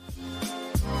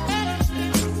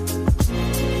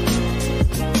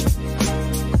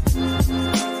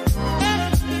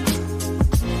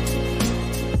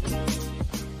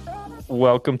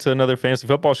welcome to another fantasy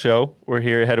football show. We're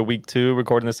here ahead of week 2,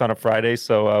 recording this on a Friday,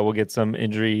 so we'll get some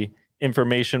injury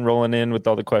information rolling in with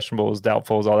all the questionables,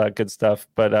 doubtfuls, all that good stuff.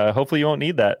 But hopefully you won't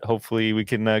need that. Hopefully we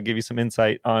can give you some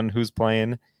insight on who's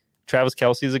playing. Travis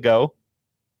Kelce is a go.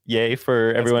 Yay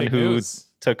for everyone who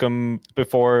took him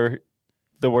before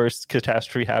the worst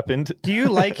catastrophe happened. Do you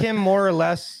like him more or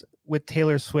less with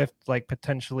Taylor Swift, like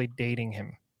potentially dating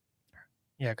him?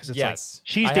 Yeah, because it's like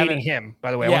she's dating him.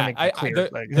 By the way, I want to make that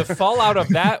clear. The fallout of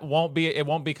that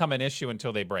won't become an issue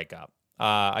until they break up.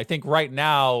 I think right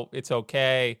now it's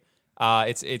okay.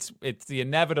 It's the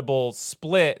inevitable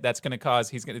split that's going to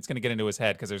cause it's going to get into his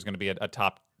head because there's going to be a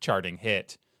top charting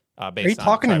hit. Are you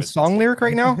talking in song lyric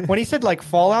right now? When he said like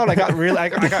fallout, I got really I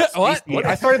got what?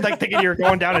 I started like thinking you were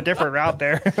going down a different route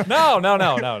there. No.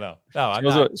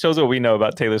 Shows what we know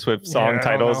about Taylor Swift song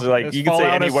titles. Like it's you can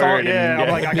say any word.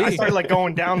 I started like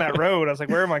going down that road. I was like,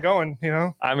 where am I going?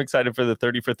 I'm excited for the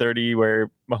 30 for 30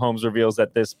 where Mahomes reveals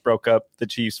that this broke up the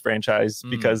Chiefs franchise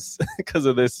because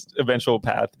of this eventual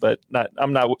path. But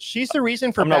I'm not. She's the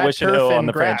reason for I'm not wishing ill on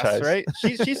the grass, franchise, right?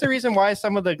 She's the reason why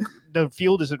some of the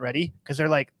field isn't ready because they're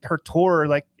like her tour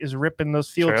like is ripping those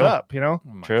fields up. Oh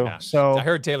True. Gosh. So I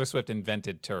heard Taylor Swift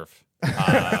invented turf. So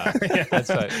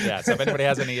if anybody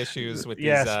has any issues with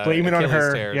these, blame it on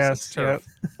her. Tears, yes.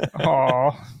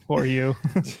 Oh, poor you.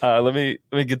 Let me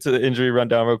get to the injury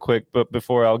rundown real quick, but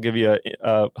before I'll give you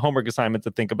a homework assignment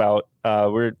to think about.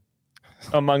 We're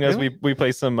among us. We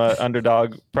play some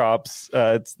underdog props.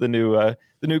 It's the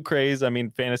new craze. I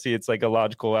mean, fantasy. It's like a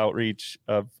logical outreach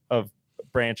of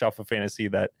branch off of fantasy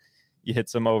that you hit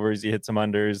some overs, you hit some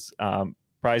unders.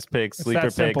 Prize picks, sleeper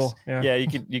picks. Yeah, you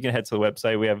can head to the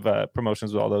website. We have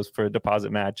promotions with all those for a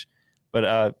deposit match.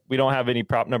 But we don't have any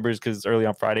prop numbers because it's early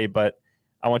on Friday. But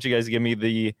I want you guys to give me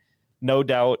the no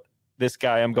doubt this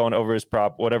guy I'm going over his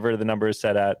prop, whatever the number is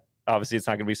set at. Obviously, it's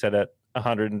not going to be set at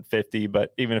 150,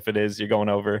 but even if it is, you're going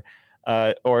over.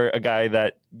 Or a guy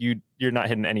that you're not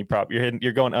hitting any prop.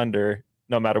 You're going under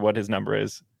no matter what his number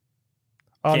is.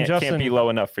 Can't be low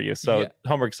enough for you. So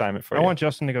homework assignment for you. I want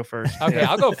Justin to go first. Okay,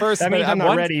 I'll go first. That means I'm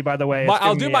not ready, by the way.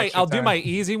 I'll do my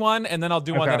easy one, and then I'll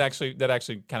do one that actually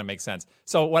kind of makes sense.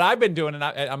 So what I've been doing, and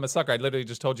I'm a sucker. I literally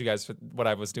just told you guys what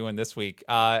I was doing this week.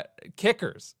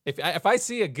 Kickers. If I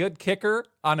see a good kicker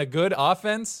on a good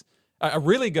offense, a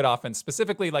really good offense,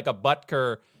 specifically like a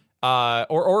Butker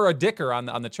or a Dicker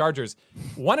on the Chargers,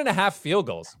 1.5 field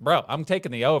goals, bro. I'm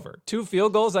taking the over. 2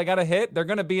 field goals I got to hit. They're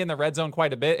going to be in the red zone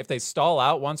quite a bit. If they stall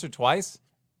out once or twice,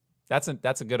 that's a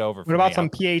good over. What about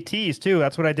some PATs too?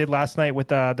 That's what I did last night with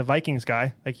the Vikings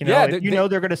guy. Like they're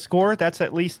going to score. That's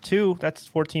at least 2. That's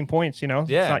 14 points.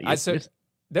 Yeah.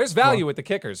 There's value with the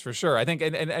kickers for sure. I think,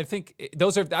 and I think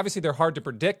those are obviously they're hard to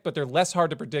predict, but they're less hard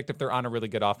to predict if they're on a really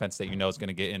good offense that is going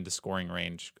to get into scoring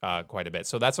range quite a bit.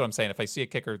 So that's what I'm saying. If I see a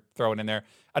kicker throw it in there,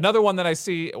 another one that I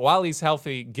see while he's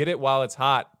healthy, get it while it's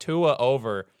hot. Tua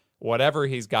over whatever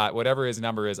he's got, whatever his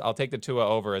number is. I'll take the Tua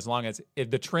over as long as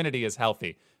the Trinity is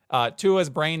healthy. Tua's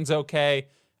brain's okay,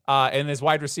 and his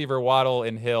wide receiver Waddle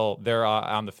and Hill, they're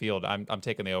on the field. I'm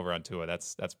taking the over on Tua.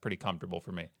 That's pretty comfortable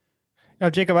for me. Now,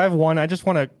 Jacob, I have one. I just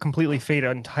want to completely fade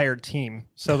an entire team.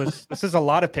 So this is a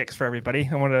lot of picks for everybody.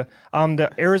 I want to the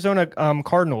Arizona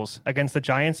Cardinals against the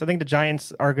Giants. I think the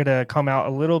Giants are going to come out a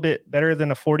little bit better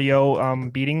than a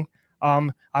 40-0 beating.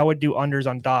 I would do unders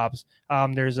on Dobbs.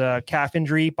 There's a calf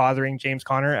injury bothering James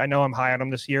Conner. I know I'm high on him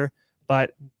this year,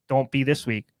 but don't be this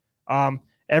week.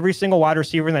 Every single wide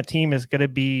receiver in that team is going to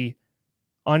be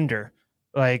under.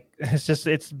 Like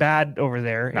it's bad over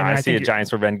there. No, and I see a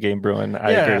Giants revenge game brewing.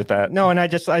 I agree with that. No, and I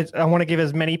want to give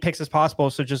as many picks as possible.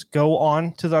 So just go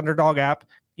on to the Underdog app.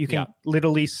 You can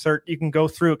literally search. You can go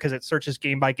through it because it searches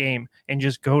game by game, and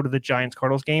just go to the Giants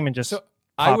Cardinals game and just.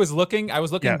 I was looking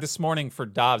this morning for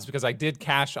Dobbs because I did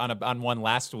cash on one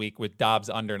last week with Dobbs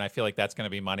under, and I feel like that's going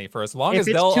to be money for as long as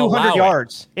they'll 200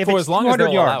 yards. If it's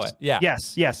 200 yards, yeah.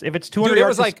 Yes. If it's 200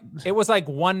 yards, it was like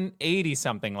 180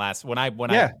 something when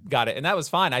I got it, and that was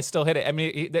fine. I still hit it. I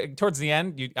mean, towards the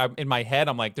end, in my head,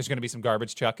 I'm like, there's going to be some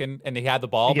garbage chucking, and he had the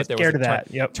ball, but there was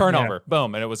a turnover,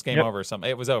 boom, and it was game over.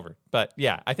 It was over. But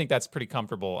yeah, I think that's pretty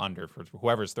comfortable under for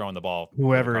whoever's throwing the ball.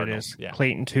 Whoever it is,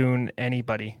 Clayton Tune,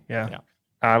 anybody, yeah.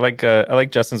 I like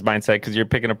Justin's mindset because you're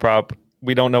picking a prop.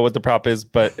 We don't know what the prop is,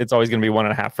 but it's always going to be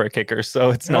 1.5 for a kicker,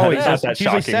 so it's not that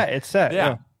shocking. It's set.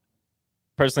 Yeah.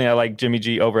 Personally, I like Jimmy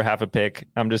G over half a pick.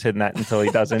 I'm just hitting that until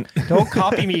he doesn't. Don't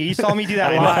copy me. You saw me do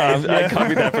that live. I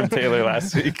copied that from Taylor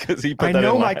last week because he put that in. I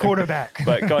know my quarterback.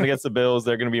 But going against the Bills,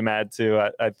 they're going to be mad too.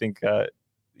 I think, not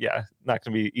going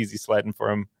to be easy sledding for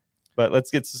him. But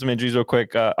let's get to some injuries real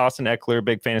quick. Austin Ekeler,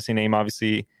 big fantasy name,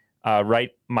 obviously.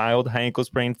 Right mild high ankle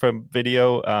sprain from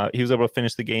video. He was able to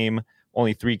finish the game,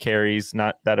 only 3 carries,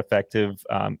 not that effective.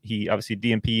 He obviously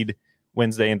DNP'd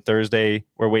Wednesday and Thursday.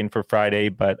 We're waiting for Friday,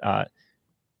 but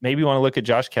maybe you want to look at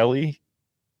Josh Kelly.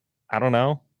 I don't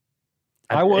know.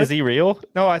 Is he real?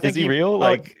 No, I think is he real?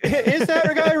 Is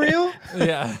that guy real?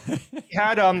 Yeah. He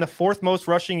had the 4th most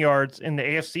rushing yards in the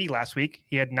AFC last week.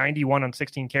 He had 91 on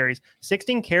 16 carries.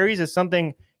 16 carries is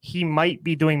something he might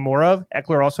be doing more of.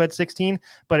 Ekeler also had 16,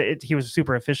 but he was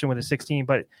super efficient with his 16.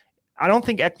 But I don't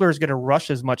think Ekeler is going to rush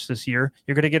as much this year.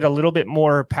 You're going to get a little bit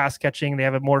more pass catching. They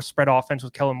have a more spread offense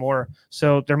with Kellen Moore.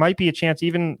 So there might be a chance,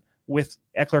 even with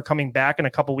Ekeler coming back in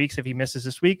a couple weeks, if he misses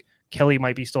this week, Kelly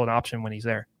might be still an option when he's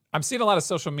there. I'm seeing a lot of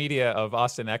social media of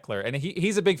Austin Ekeler, and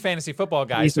he's a big fantasy football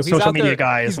guy. He's a social media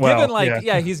guy as well.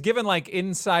 He's given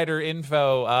insider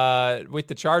info with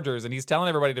the Chargers, and he's telling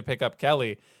everybody to pick up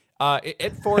Kelly.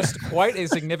 It forced quite a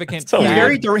significant. He's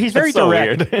very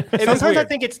direct. Sometimes I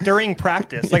think it's during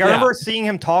practice. I remember seeing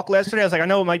him talk yesterday. I was like, I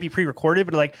know it might be pre-recorded,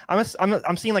 but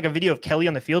I'm seeing a video of Kelly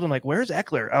on the field. I'm like, where's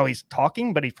Ekeler? Oh, he's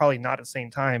talking, but he's probably not at the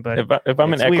same time. But if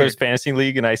I'm in Eckler's fantasy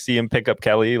league and I see him pick up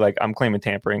Kelly, I'm claiming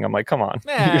tampering. I'm like, come on.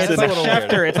 Yeah, it's like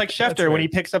Schefter. It's like Schefter when he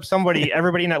picks up somebody.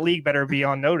 Everybody in that league better be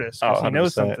on notice. He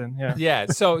knows something. Yeah. Yeah.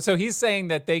 So he's saying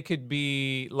that they could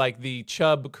be like the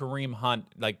Chubb Kareem Hunt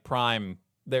prime.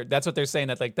 That's what they're saying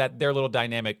that their little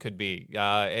dynamic could be.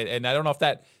 And I don't know if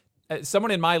that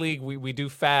someone in my league, we do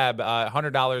fab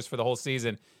 $100 for the whole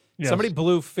season. Yes. Somebody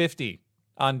blew 50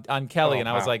 on Kelly. And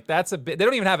I was like, that's a bit, they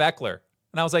don't even have Ekeler.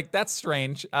 And I was like, that's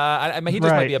strange. I mean, he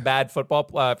just might be a bad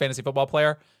fantasy football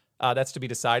player. That's to be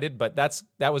decided, but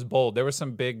that was bold. There were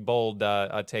some big, bold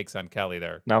takes on Kelly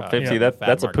there. Now 50,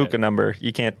 that's a Puka number.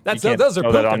 You can't those are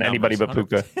throw that on anybody but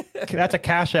Puka. That's a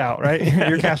cash out, right?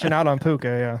 You're cashing out on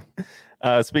Puka,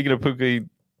 yeah. Speaking of Puka, he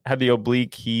had the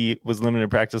oblique. He was limited in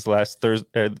practice last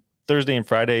Thursday and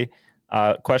Friday.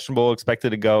 Questionable,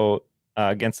 expected to go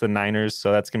against the Niners.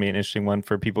 So that's going to be an interesting one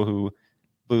for people who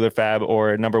blew their fab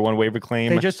or number 1 waiver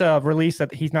claim. They just released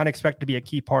that he's not expected to be a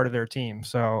key part of their team.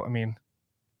 So, I mean,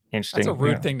 That's interesting. a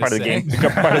rude thing to part say. Of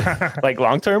the game,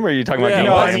 long term, or are you talking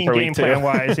about game plan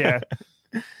wise? Yeah.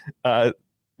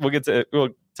 We'll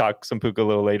talk some Puka a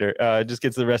little later. Just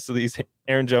get to the rest of these.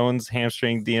 Aaron Jones,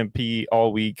 hamstring, DMP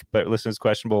all week, but listeners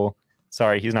questionable.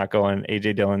 Sorry, he's not going.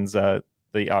 AJ Dillon's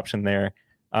the option there.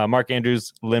 Mark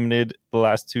Andrews limited the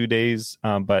last 2 days,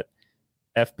 but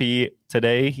FP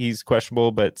today, he's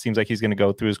questionable, but seems like he's going to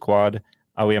go through his quad.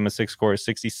 We have a 6 score,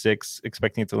 66,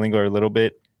 expecting it to linger a little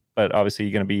bit, but obviously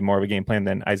going to be more of a game plan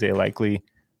than Isaiah Likely.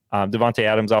 Devontae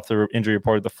Adams off the injury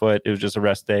report of the foot. It was just a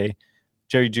rest day.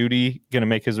 Jerry Jeudy going to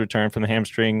make his return from the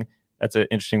hamstring. That's an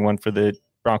interesting one for the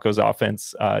Broncos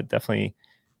offense. Definitely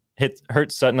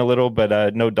hurts Sutton a little,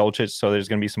 but no Dulcich, so there's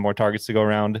going to be some more targets to go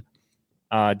around.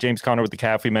 James Conner with the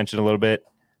calf, we mentioned a little bit.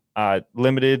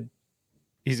 Limited,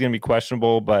 he's going to be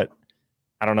questionable, but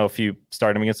I don't know if you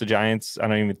start him against the Giants. I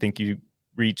don't even think you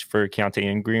reach for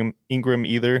Keontae Ingram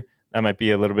either. That might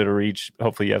be a little bit of reach.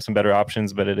 Hopefully you have some better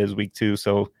options, but it is week 2,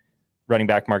 so running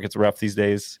back market's rough these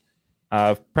days.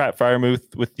 Pratt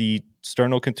Freiermuth with the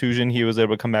sternal contusion, he was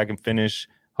able to come back and finish.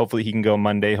 Hopefully he can go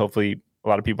Monday. Hopefully a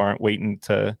lot of people aren't waiting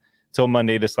till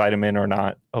Monday to slide him in or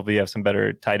not. Hopefully you have some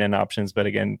better tight end options. But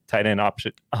again, tight end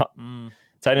market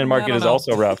is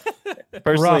also rough.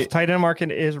 Personally, tight end market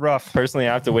is rough. Personally,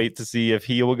 I have to wait to see if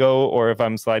he will go or if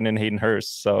I'm sliding in Hayden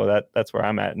Hurst. So that's where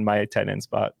I'm at in my tight end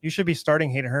spot. You should be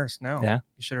starting Hayden Hurst now. Yeah,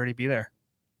 you should already be there.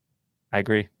 I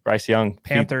agree. Bryce Young.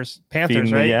 Panthers,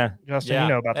 right? Yeah. Justin, you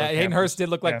know about that. Hayden Hurst did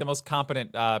look like the most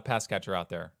competent pass catcher out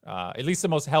there. At least the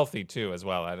most healthy, too, as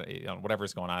well.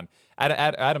 Whatever's going on.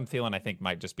 Adam Thielen, I think,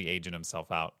 might just be aging himself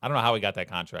out. I don't know how he got that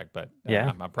contract, but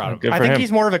I'm proud of him. I think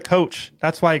he's more of a coach.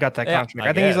 That's why he got that contract.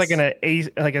 I think he's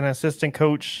like an assistant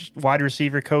coach, wide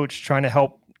receiver coach, trying to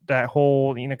help that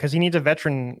whole, because he needs a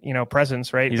veteran,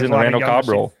 presence, right? He's in the Randall Cobb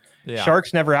role. Yeah.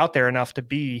 Shark's never out there enough to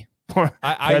be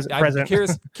I'm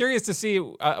curious to see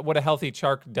what a healthy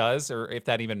Chark does, or if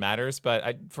that even matters.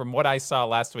 But from what I saw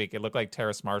last week, it looked like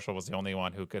Terrace Marshall was the only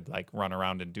one who could run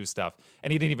around and do stuff,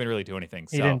 and he didn't even really do anything.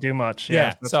 He didn't do much.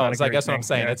 Yeah. So it's that's what I'm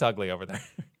saying. It's ugly over there.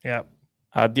 Yeah.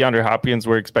 DeAndre Hopkins,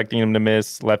 we're expecting him to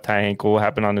miss. Left high ankle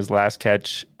happened on his last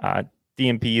catch.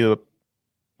 DMP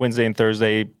Wednesday and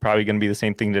Thursday, probably going to be the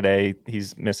same thing today.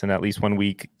 He's missing at least 1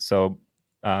 week. So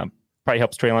probably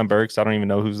helps Treylon Burks. I don't even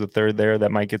know who's the third there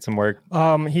that might get some work.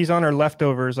 He's on our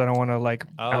leftovers. I don't want to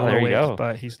there you go.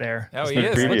 But he's there. Oh, he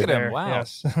is. Look at him. Wow.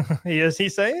 Yes. He is.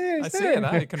 He's saying. I see it.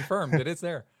 I confirmed it is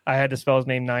there. I had to spell his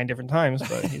name 9 different times,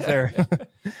 but he's there.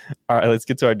 All right, let's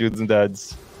get to our dudes and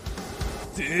duds.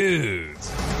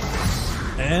 Dudes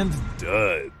and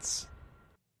duds.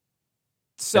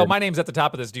 So my name's at the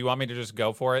top of this. Do you want me to just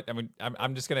go for it? I mean,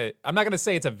 I'm not gonna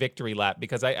say it's a victory lap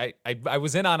because I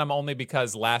was in on him only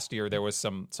because last year there was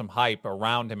some hype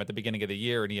around him at the beginning of the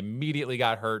year and he immediately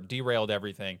got hurt, derailed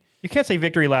everything. You can't say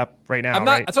victory lap right now. I'm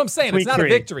not. Right? That's what I'm saying. Week it's not 3.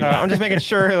 a victory lap. I'm just making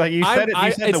sure. Like you said it.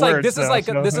 You said it's the like words, this is like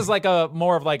so. this is like a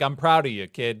more of like I'm proud of you,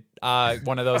 kid.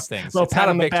 One of those things. Little It's pat not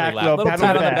on a the victory back, lap. little Little pat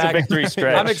on the pat on the back. back. It's a victory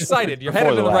stretch. I'm excited. You're Before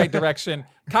headed in the lap. right direction.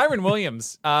 Kyren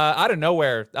Williams, out of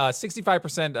nowhere,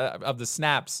 65% of the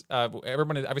snaps.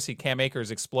 Everyone, obviously, Cam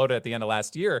Akers exploded at the end of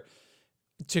last year.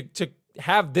 To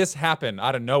have this happen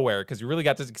out of nowhere, because you really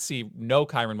got to see no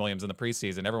Kyren Williams in the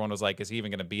preseason. Everyone was like, is he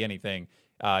even going to be anything?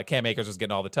 Cam Akers was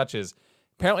getting all the touches.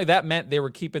 Apparently, that meant they were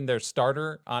keeping their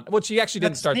starter on. Well, she actually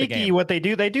didn't start the game. What they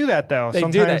do that though. They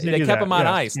Sometimes do that. They kept that. him on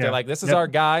Yeah. ice. Yeah. They're like, this is Yep. our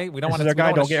guy. We don't want to.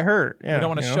 Don't get hurt. Yeah, we don't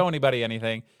want to show anybody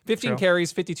anything. 15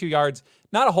 carries, 52 yards.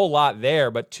 Not a whole lot there,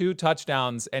 but 2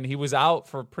 touchdowns, and he was out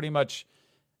for pretty much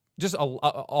just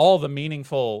all the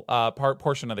meaningful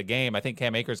portion of the game. I think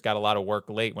Cam Akers got a lot of work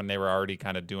late when they were already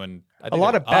kind of doing a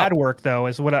lot of bad work, though,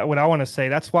 is what I want to say.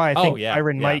 That's why I think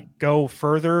Kyren might go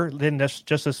further than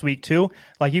just this week, too.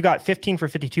 Like, you got 15 for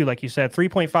 52, like you said.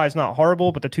 3.5 is not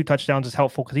horrible, but the 2 touchdowns is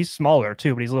helpful because he's smaller,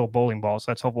 too, but he's a little bowling ball, so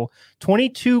that's helpful.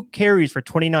 22 carries for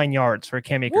 29 yards for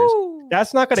Cam Akers. Woo!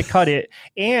 That's not going to cut it.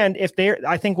 And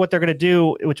I think what they're going to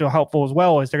do, which will helpful as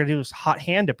well, is they're going to do this hot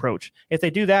hand approach. If they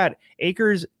do that,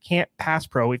 Akers can't pass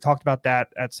pro. We've talked about that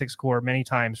at 6 Core many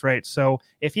times, right? So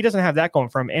if he doesn't have that going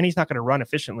for him and he's not going to run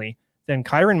efficiently, then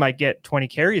Kyren might get 20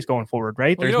 carries going forward,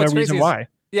 right? Well, There's no reason why.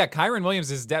 Yeah, Kyren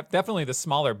Williams is definitely the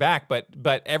smaller back, but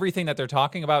everything that they're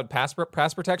talking about pass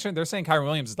protection, they're saying Kyren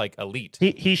Williams is like elite.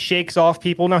 He shakes off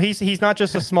people. No, he's not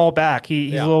just a small back.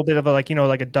 He's a little bit of a like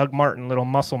a Doug Martin, little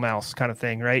muscle mouse kind of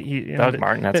thing, right? Doug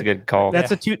Martin, that's a good call. That's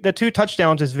the 2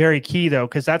 touchdowns is very key though,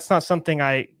 because that's not something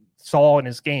I saw in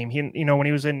his game. He when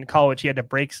he was in college, he had to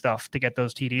break stuff to get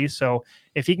those TDs. So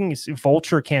if he can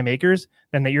vulture Cam Akers,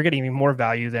 then you're getting even more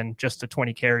value than just the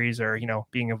 20 carries or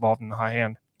being involved in the high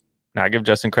hand. Now, I give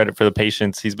Justin credit for the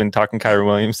patience. He's been talking Kyren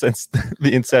Williams since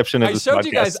the inception of this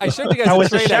podcast. I showed you guys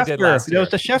the trade I did last year. It was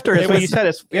the Schefter. That's what you said.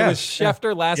 It was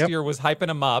Schefter last year was hyping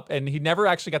him up, and he never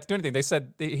actually got to do anything. They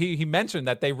said he mentioned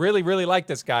that they really, really liked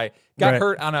this guy. Got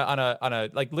hurt on a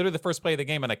like literally the first play of the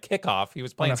game on a kickoff. He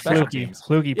was playing special teams.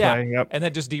 Fluky play. Yep. And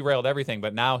then just derailed everything.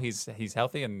 But now he's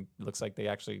healthy and looks like they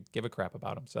actually give a crap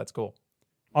about him. So that's cool.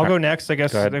 I'll go next. I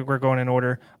guess we're going in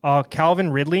order. Calvin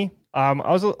Ridley. I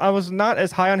was not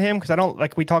as high on him because I don't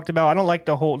like we talked about. I don't like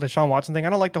the whole Deshaun Watson thing. I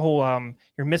don't like the whole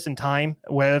you're missing time,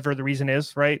 whatever the reason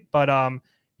is, right? But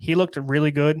he looked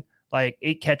really good. Like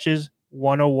 8 catches,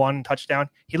 101 touchdown.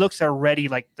 He looks already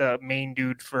like the main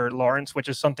dude for Lawrence, which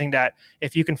is something that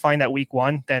if you can find that week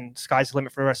 1, then sky's the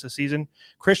limit for the rest of the season.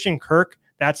 Christian Kirk,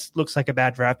 looks like a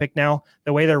bad draft pick now.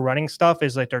 The way they're running stuff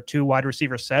is like they're 2 wide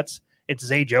receiver sets. It's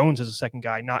Zay Jones as a second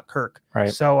guy, not Kirk.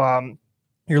 Right. So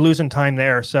you're losing time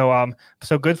there. So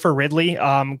so good for Ridley.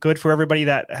 Good for everybody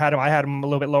that had him. I had him a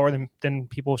little bit lower than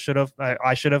people should have.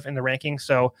 I should have in the rankings.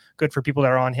 So good for people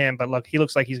that are on him. But look, he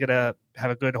looks like he's gonna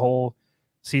have a good whole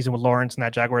season with Lawrence, and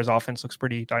that Jaguars offense looks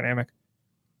pretty dynamic.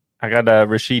 I got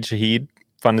Rashid Shaheed.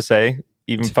 Fun to say.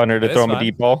 Even funner to throw him a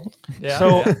deep ball. Yeah.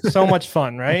 So much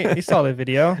fun, right? You saw the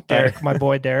video, Derek, my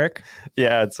boy Derek.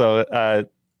 Yeah. So I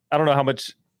don't know how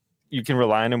much you can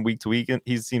rely on him week to week.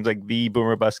 He seems like the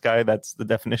boomer bust guy. That's the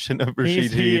definition of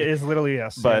Rashid Shaheed. He is literally,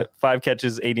 yes. But 5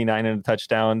 catches, 89 and a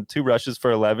touchdown, 2 rushes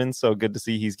for 11. So good to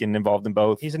see he's getting involved in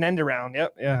both. He's an end around.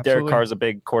 Yep. Yeah. Derek Carr's a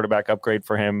big quarterback upgrade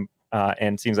for him.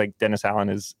 And seems like Dennis Allen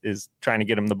is trying to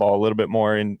get him the ball a little bit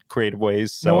more in creative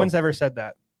ways. So no one's ever said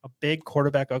that. A big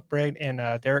quarterback upgrade and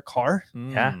Derek Carr.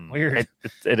 Yeah, weird.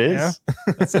 It is.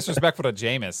 Yeah. It's disrespectful to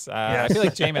Jameis. I feel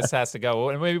like Jameis has to go.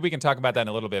 And maybe we can talk about that in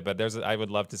a little bit. But I would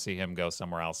love to see him go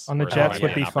somewhere else. On the Jets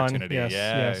would be fun.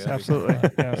 Yes, absolutely.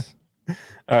 Yes. All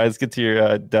right, let's get to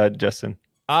your dud, Justin.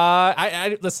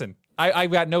 I listen. I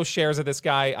got no shares of this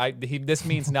guy. This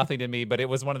means nothing to me, but it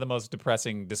was one of the most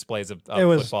depressing displays of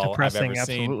football I've ever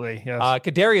absolutely, seen. Yes.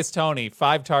 Kadarius Toney,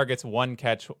 5 targets, 1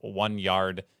 catch, 1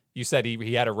 yard. You said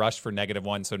he had a rush for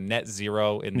 -1, so net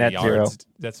 0 in the yards. 0.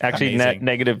 That's actually amazing.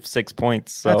 net -6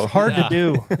 points. So that's hard to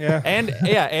do. Yeah,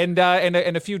 and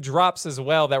a few drops as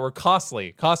well that were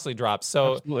costly drops.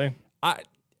 So absolutely.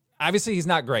 Obviously, he's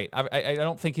not great. I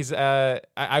don't think he's. I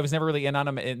was never really in on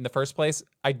him in the first place.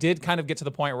 I did kind of get to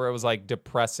the point where it was like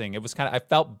depressing. It was kind of. I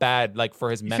felt bad, like for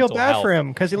his mental health. You feel bad for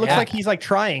him because it looks like he's like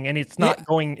trying, and it's not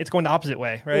going. It's going the opposite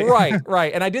way, right?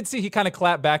 Right. And I did see he kind of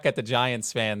clapped back at the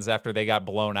Giants fans after they got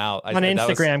blown out on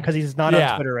Instagram because he's not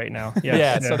on Twitter right now.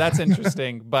 Yeah. So that's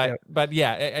interesting. But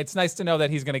yeah, it's nice to know that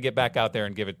he's going to get back out there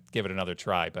and give it another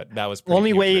try. But that was the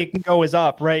only way it can go is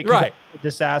up, right? Right.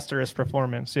 Disastrous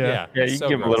performance. Yeah. You can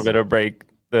give him a little bit of a break.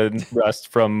 The rust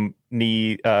from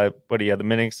knee, the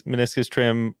meniscus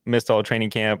trim, missed all training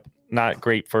camp. Not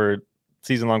great for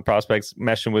season-long prospects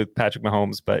meshing with Patrick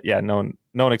Mahomes. But yeah, no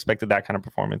one expected that kind of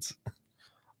performance.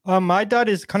 My dud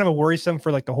is kind of a worrisome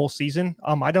for like the whole season.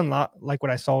 I do not like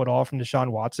what I saw at all from Deshaun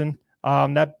Watson.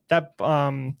 That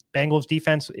Bengals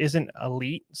defense isn't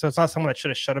elite, so it's not someone that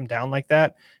should have shut him down like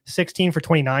that. 16 for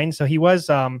 29, so he was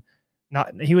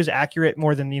accurate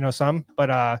more than some,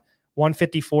 but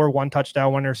 154, 1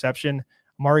 touchdown, 1 interception.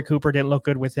 Amari Cooper didn't look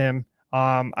good with him.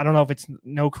 I don't know if it's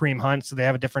no Kareem Hunt, so they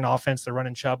have a different offense. They're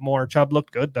running Chubb more. Chubb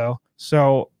looked good though,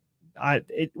 so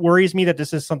it worries me that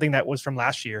this is something that was from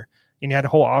last year. And he had a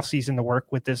whole offseason to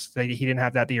work with this. That he didn't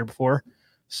have that the year before,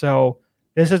 so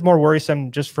this is more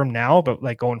worrisome just from now. But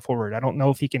like going forward, I don't know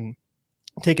if he can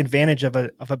take advantage of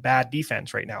a bad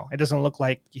defense right now. It doesn't look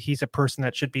like he's a person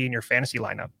that should be in your fantasy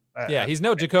lineup. He's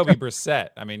no Jacoby Brissett.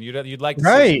 I mean, you'd like to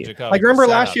see Jacoby. Like remember Brissett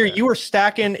last year, you were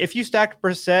stacking. If you stacked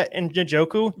Brissett and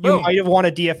Njoku, you might have won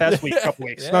a DFS week, couple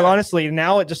weeks. But honestly,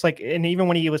 now it just like, and even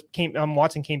when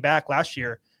Watson came back last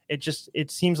year,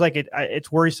 it seems like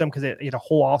it's worrisome because it had a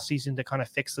whole off season to kind of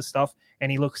fix the stuff, and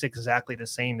he looks exactly the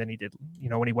same than he did,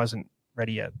 when he wasn't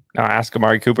ready yet. Now ask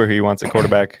Amari Cooper who he wants at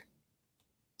quarterback.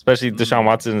 Especially Deshaun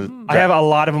Watson. I have a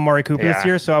lot of Amari Cooper this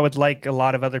year, so I would like a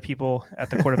lot of other people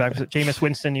at the quarterback. Jameis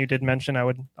Winston, you did mention,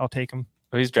 I'll take him.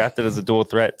 Well, he's drafted as a dual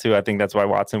threat too. I think that's why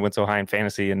Watson went so high in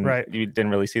fantasy, and you didn't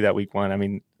really see that week 1. I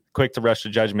mean, quick to rush to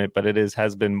judgment, but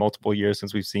has been multiple years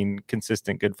since we've seen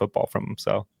consistent good football from him.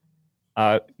 So,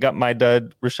 got my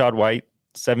dud, Rachaad White,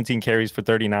 17 carries for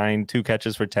 39, 2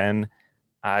 catches for 10.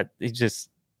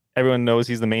 Everyone knows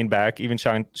he's the main back. Even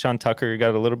Sean Tucker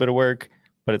got a little bit of work.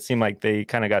 But it seemed like they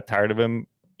kind of got tired of him,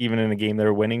 even in a game they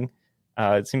were winning.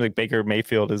 It seems like Baker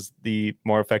Mayfield is the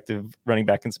more effective running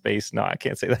back in space. No, I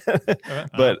can't say that.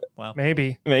 But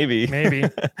maybe.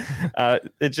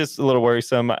 It's just a little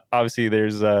worrisome. Obviously,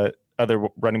 there's other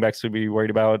running backs to be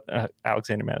worried about.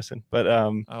 Alexander Madison. But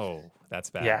that's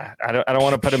bad. Yeah, I don't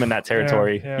want to put him in that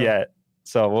territory yet.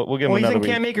 So we'll give him another week. He's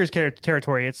in Cam Akers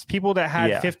territory. It's people that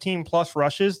had 15 plus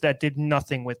rushes that did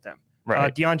nothing with them.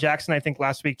 Right. Deion Jackson, I think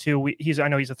last week too. I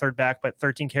know he's a third back, but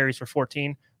 13 carries for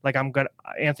 14. Like I'm good.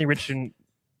 Anthony Richardson,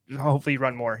 hopefully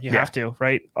run more. You have to,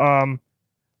 right?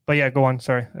 But yeah, go on.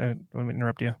 Sorry, I want to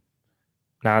interrupt you.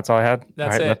 No, that's all I had.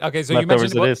 That's it. Okay, so you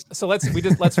mentioned. So let's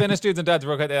finish dudes and duds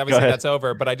real quick. Obviously, that's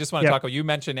over. But I just want to talk about. You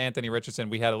mentioned Anthony Richardson.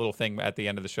 We had a little thing at the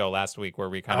end of the show last week where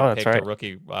we kind of picked a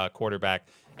rookie quarterback.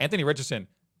 Anthony Richardson.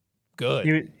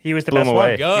 Good. He was the best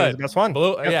one. Good. He was the best one.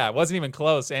 Yeah, it wasn't even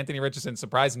close. Anthony Richardson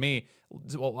surprised me.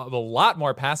 A lot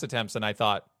more pass attempts than I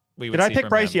thought we would see. Did I pick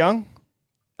Bryce Young?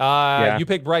 You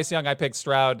picked Bryce Young. I picked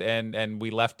Stroud, and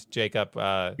we left Jacob.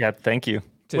 Thank you.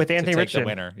 With Anthony Richardson, the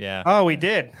winner. Yeah. Oh, we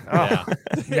did. Oh,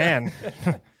 man.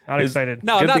 Not excited.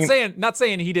 No, not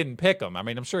saying he didn't pick him. I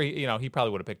mean, I'm sure he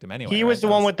probably would have picked him anyway. He was the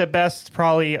one with the best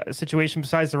probably situation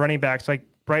besides the running backs. Like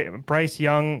Bryce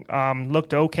Young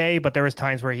looked okay, but there was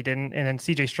times where he didn't. And then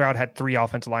CJ Stroud had 3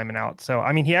 offensive linemen out. So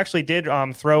I mean, he actually did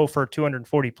throw for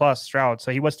 240 plus Stroud.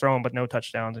 So he was throwing, but no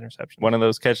touchdowns, interceptions. One of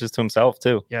those catches to himself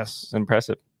too. Yes,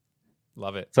 impressive.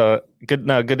 Love it. So good.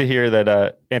 No, good to hear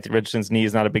that Anthony Richardson's knee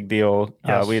is not a big deal.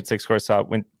 Yes. We had 6 scores up.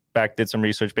 Went back, did some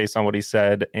research based on what he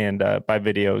said, and by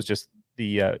video, it was just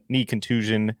the knee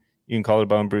contusion. You can call it a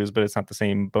bone bruise, but it's not the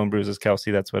same bone bruise as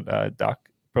Kelce. That's what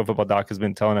Pro Football Doc has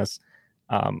been telling us.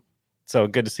 So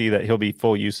good to see that he'll be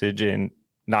full usage and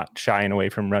not shying away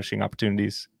from rushing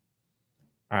opportunities.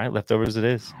 All right, leftovers it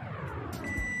is.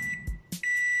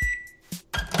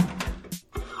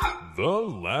 The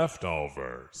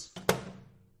leftovers.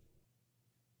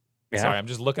 Yeah. Sorry, I'm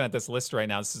just looking at this list right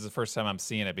now. This is the first time I'm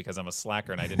seeing it because I'm a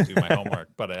slacker and I didn't do my homework.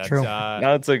 But True.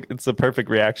 No, it's a perfect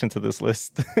reaction to this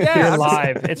list. Yeah, You're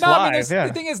live. It's live.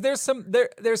 The thing is, there's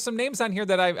some names on here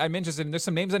that I'm interested in. There's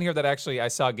some names on here that actually I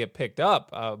saw get picked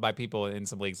up by people in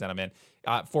some leagues that I'm in.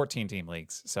 14 team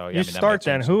leagues. So yeah, start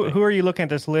then. Who are you looking at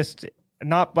this list?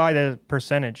 Not by the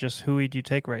percentage, just who would you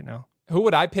take right now? Who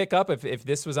would I pick up if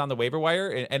this was on the waiver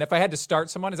wire? And if I had to start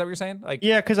someone, is that what you're saying?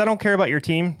 Yeah, because I don't care about your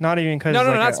team. Not even because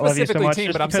not specifically so much, team,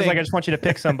 just but I'm because saying I just want you to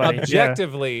pick somebody.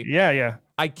 Objectively, yeah.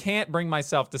 I can't bring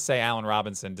myself to say Allen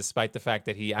Robinson, despite the fact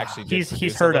that he actually did he's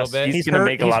produce hurt a little us. bit. He's going to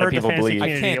make a lot of people believe.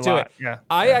 I can't do it. Yeah.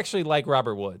 I actually like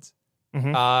Robert Woods.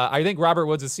 Mhm. I think Robert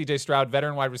Woods is C.J. Stroud,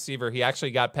 veteran wide receiver. He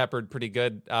actually got peppered pretty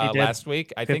good last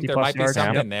week. I think there might be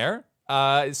something there.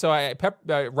 So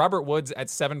Robert Woods at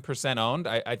 7% owned.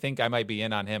 I think I might be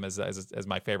in on him as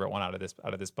my favorite one out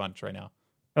of this bunch right now.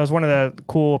 That was one of the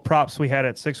cool props we had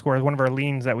at Six Score. One of our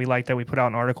leans that we liked that we put out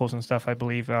in articles and stuff. I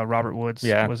believe Robert Woods.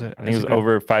 Was it? I think it was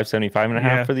over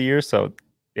 575.5 for the year. So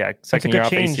second year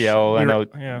off ACL. I know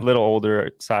a little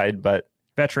older side, but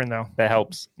veteran though. That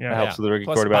helps. That helps with the rookie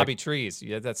Plus quarterback. Bobby Trees.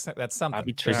 Yeah, that's something.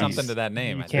 Bobby Trees. There's something to that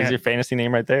name. There's your fantasy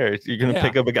name right there. You're gonna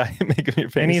pick up a guy and make him your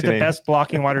fantasy name. And he's the best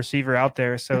blocking wide receiver out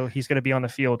there, so he's gonna be on the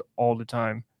field all the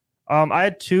time. I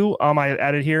had two. I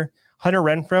added here. Hunter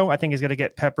Renfrow, I think, is gonna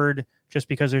get peppered just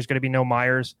because there's gonna be no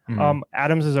Myers. Mm-hmm.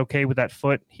 Adams is okay with that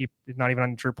foot. He is not even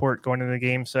on the report going into the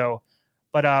game. So,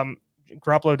 but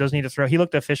Garoppolo does need to throw. He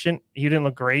looked efficient. He didn't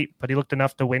look great, but he looked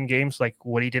enough to win games like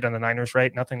what he did on the Niners,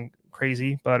 right? Nothing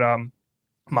crazy, but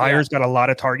Myers got a lot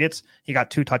of targets. He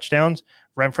got 2 touchdowns.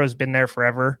 Renfro's been there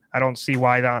forever. I don't see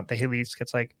why the Hillies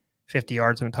gets like 50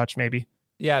 yards and a touch maybe.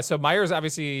 Yeah, so Myers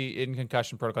obviously in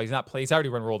concussion protocol. He's not played. He's already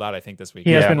been ruled out, I think, this week.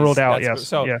 He has been ruled out, yes.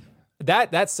 So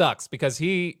that sucks because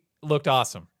he looked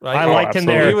awesome. Right? I liked him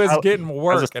there. He was getting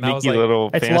work, and I was like,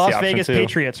 it's Las Vegas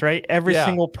Patriots, right? Every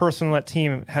single person on that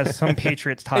team has some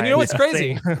Patriots tie. And you know what's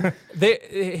crazy?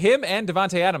 Him and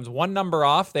Devontae Adams, one number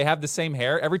off. They have the same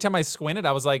hair. Every time I squinted,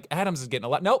 I was like, Adams is getting a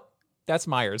lot. Nope. That's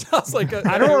Myers. I was like,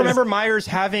 I don't remember Myers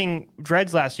having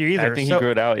dreads last year either. I think he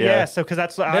grew it out. Yeah. So because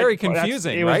that's very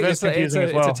confusing, right? It's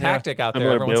a tactic out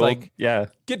there. Everyone's like, get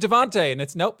Devontae, and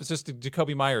it's nope. It's just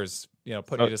Jacoby Myers.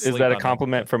 Putting you to sleep. Is that a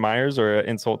compliment for Myers or an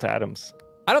insult to Adams?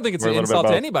 I don't think it's an insult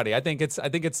to anybody. I think it's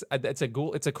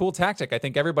a cool tactic. I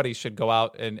think everybody should go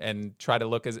out and try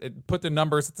to put the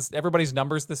numbers. Everybody's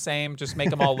numbers the same. Just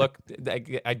make them all look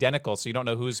identical, so you don't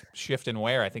know who's shifting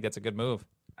where. I think that's a good move.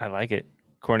 I like it.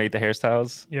 Coordinate the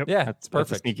hairstyles. Yep. Yeah, it's perfect.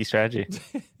 That's a sneaky strategy.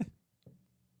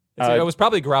 It was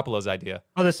probably Garoppolo's idea.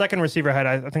 Oh, the second receiver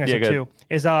I think I said too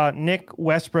is Nick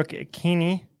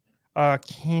Westbrook-Keeney. I'll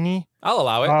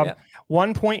allow it.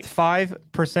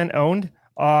 1.5% owned.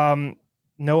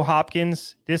 No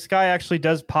Hopkins. This guy actually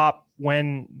does pop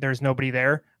when there's nobody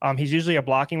there. He's usually a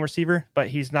blocking receiver, but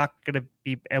he's not going to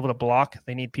be able to block.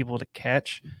 They need people to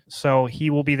catch, so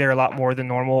he will be there a lot more than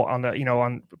normal on the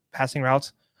on passing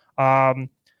routes.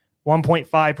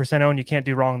 1.5% owned. You can't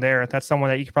do wrong there. That's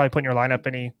someone that you could probably put in your lineup,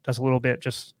 and he does a little bit.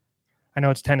 Just I know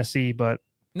it's Tennessee, but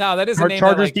no, that is a name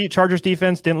Chargers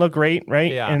defense didn't look great,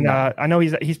 right? Yeah, and I know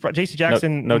he's J.C.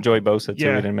 Jackson. No Joey Bosa too.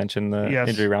 We didn't mention the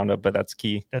injury roundup, but that's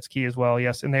key. That's key as well.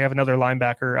 Yes, and they have another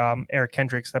linebacker, Eric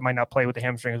Kendricks, that might not play with the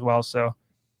hamstring as well. So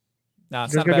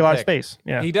there's going to be a lot of space.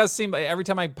 Yeah, he does seem every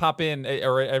time I pop in,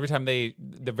 or every time the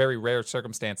very rare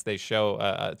circumstance they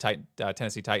show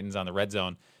Tennessee Titans on the red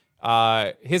zone.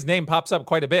 His name pops up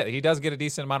quite a bit. He does get a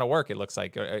decent amount of work. It looks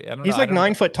like. He's like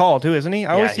 9 foot tall too, isn't he?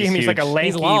 I always see him. He's like a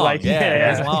lanky, he's long.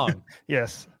 he's long.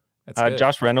 Yes.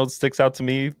 Josh Reynolds sticks out to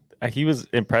me. He was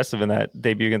impressive in that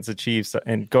debut against the Chiefs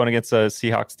and going against the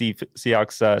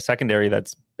Seahawks secondary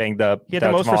that's banged up. He had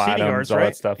the most receiving yards, right?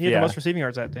 That stuff. He had the most receiving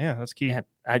yards. That's key.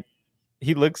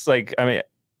 He looks like. I mean,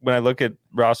 when I look at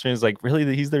roster, it's like,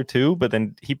 really, he's there too, but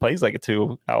then he plays like a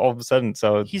 2 all of a sudden.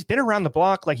 So he's been around the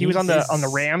block. Like he was on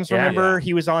the Rams, remember?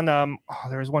 He was on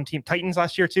there was one team, Titans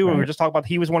last year too. Right. We were just talking about.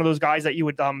 He was one of those guys that you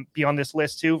would be on this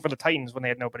list too for the Titans when they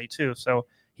had nobody too. So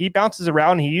he bounces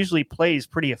around. He usually plays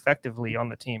pretty effectively on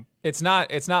the team. It's not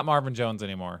Marvin Jones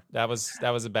anymore. That was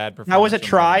a bad performance. That was a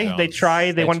try. They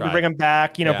tried. They wanted to bring him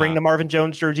back. Bring the Marvin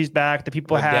Jones jerseys back. The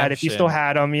people had, if you still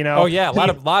had them, Oh yeah, a lot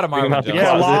of Marvin Jones.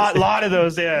 Yeah, a lot of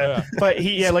those. Yeah. But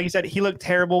he, like you said, he looked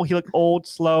terrible. He looked old,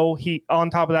 slow. He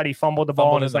on top of that, he fumbled the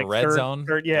ball in his red zone.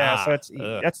 So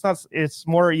that's not. It's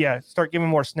more. Start giving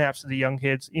more snaps to the young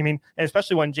kids. I mean,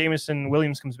 especially when Jameson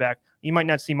Williams comes back, you might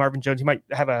not see Marvin Jones. He might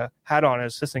have a hat on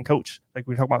as assistant coach, like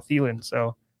we talk about Thielen.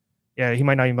 So. Yeah, he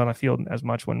might not even be on the field as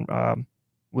much when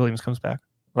Williams comes back.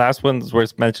 Last one's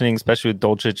worth mentioning, especially with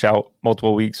Dulcich out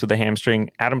multiple weeks with a hamstring.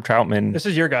 Adam Troutman. This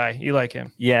is your guy. You like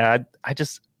him. Yeah, I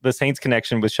just the Saints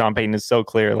connection with Sean Payton is so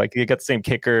clear. Like, he got the same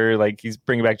kicker. Like, he's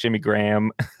bringing back Jimmy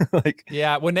Graham.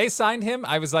 Yeah, when they signed him,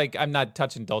 I was like, I'm not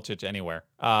touching Dulcich anywhere.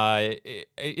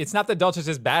 It's not that Dulcich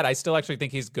is bad. I still actually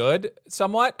think he's good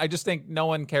somewhat. I just think no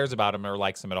one cares about him or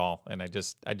likes him at all. And I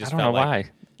just I don't felt know like, why.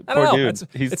 I don't know.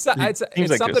 It's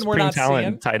something we're not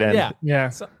seeing. Tight end.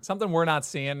 Yeah. Something we're not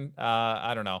seeing.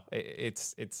 I don't know.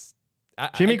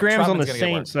 Jimmy Graham's on the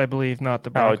Saints, I believe, not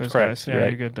the Broncos. Correct. Yeah,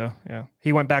 you're good though. Yeah,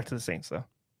 he went back to the Saints though.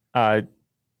 I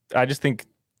just think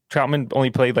Troutman only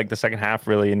played like the second half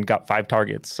really and got 5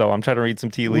 targets. So I'm trying to read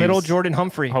some tea leaves. Little Jordan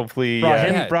Humphrey. Hopefully, Brought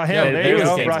him. There you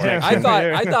go. Brought him.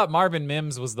 I thought Marvin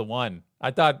Mims was the one.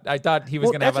 I thought he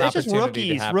was going to have an opportunity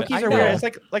to happen. Rookies are weird.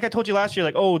 It's like I told you last year,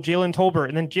 like, oh, Jalen Tolbert.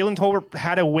 And then Jalen Tolbert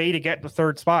had a way to get the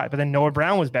 3rd spot, but then Noah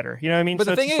Brown was better. You know what I mean? But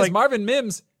the thing is, like, Marvin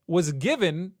Mims was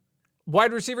given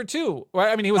wide receiver 2.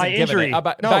 I mean, he wasn't given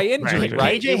it by injury,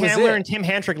 right? KJ Hamler and Tim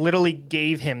Hantrick literally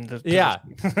gave him the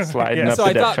sliding up so the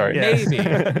I depth thought chart.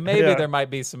 maybe there might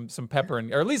be some pepper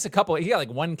or at least a couple. He got like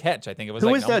 1 catch, I think it was. Who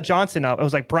was Johnson up? It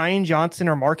was like Brian Johnson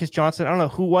or Marcus Johnson. I don't know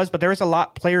who was, but there was a lot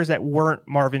of players that weren't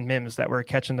Marvin Mims that were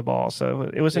catching the ball. So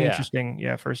it was an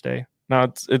interesting first day.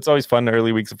 No, it's always fun in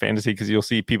early weeks of fantasy because you'll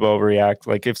see people overreact.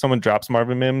 Like if someone drops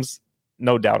Marvin Mims,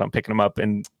 no doubt I'm picking him up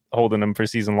and holding him for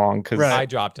season long because I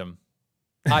dropped him.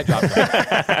 I dropped them.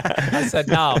 I said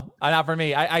no, not for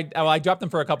me. I dropped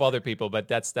them for a couple other people, but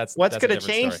that's what's going to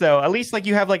change though. At least like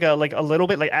you have like a little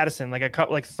bit like Addison, like a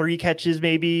couple like 3 catches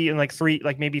maybe and like 3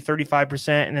 like maybe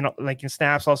 35%, and then like in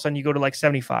snaps all of a sudden you go to like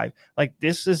 75. Like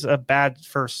this is a bad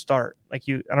first start. Like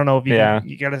I don't know if you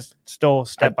got to still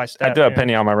step by step. I do have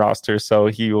Penny on my roster, so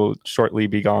he will shortly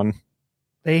be gone.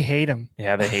 They hate him.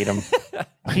 Yeah, they hate him.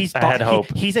 I had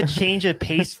hope. He's a change of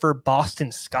pace for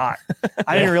Boston Scott.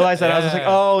 I didn't realize that. I was just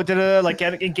like,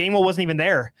 like Gainwell wasn't even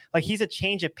there. Like he's a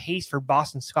change of pace for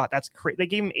Boston Scott. That's crazy. They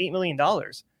gave him $8 million.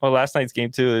 Well, last night's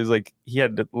game too, it was like he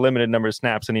had a limited number of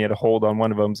snaps and he had a hold on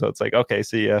one of them. So it's like, okay,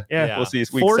 see ya. Yeah. We'll see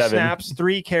week 4 7. snaps,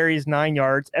 3 carries, 9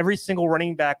 yards. Every single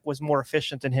running back was more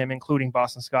efficient than him, including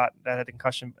Boston Scott that had a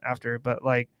concussion after. But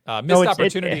like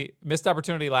missed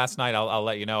opportunity last night. I'll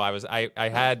let you know. I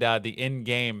had the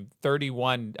in-game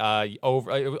 31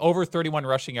 over 31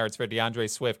 rushing yards for DeAndre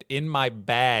Swift in my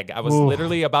bag. I was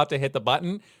literally about to hit the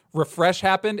button. Refresh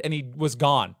happened and he was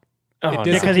gone.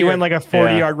 Because he went like a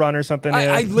 40-yard run or something.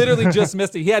 I literally just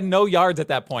missed it. He had no yards at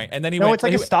that point, and then it's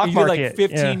like a stock market. He had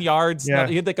like 15 yards. Yeah.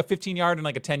 He had like a 15-yard and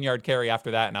like a 10-yard carry after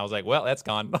that, and I was like, well, that's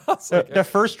gone. The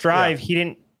first drive, he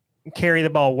didn't carry the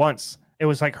ball once. It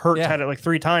was like Hurts had it like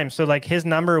 3 times. So like his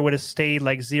number would have stayed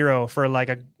like 0 for like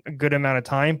a good amount of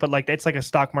time. But like it's like a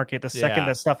stock market. The second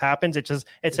that stuff happens, it says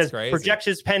crazy.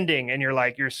 Projections pending, and you're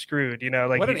you're screwed.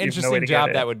 Like what an interesting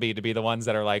job that would be to be the ones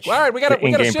that are like, all right, we got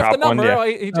to shift the number.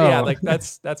 Like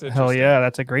that's interesting. Hell yeah,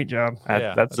 that's a great job.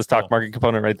 That's the stock market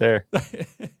component right there. And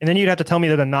then you'd have to tell me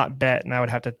to not bet, and I would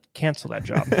have to cancel that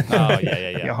job.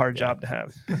 Be a hard job to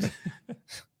have.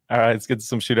 All right, let's get to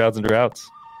some shootouts and droughts.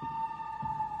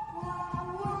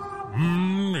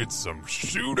 It's some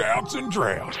shootouts and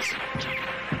droughts.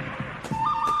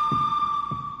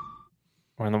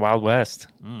 We're in the Wild West.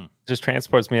 Just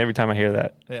transports me every time I hear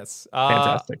that. Yes.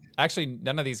 Fantastic. Actually,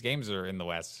 none of these games are in the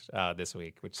West this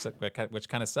week, which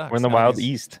kind of sucks. We're in the Wild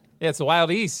East. Yeah, it's the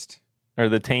Wild East. Or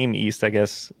the tame East, I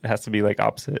guess. It has to be like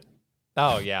opposite.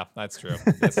 Oh, yeah, that's true.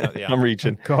 I'm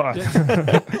reaching. God.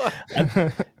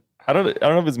 I don't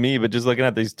know if it's me, but just looking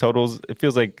at these totals, it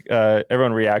feels like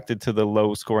everyone reacted to the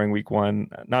low scoring week 1.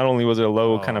 Not only was it a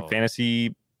low kind of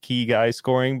fantasy key guy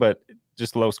scoring, but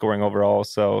just low scoring overall.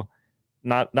 So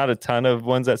not a ton of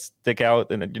ones that stick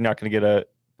out, and you're not going to get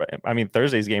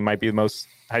Thursday's game might be the most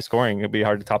high scoring. It'd be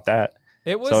hard to top that.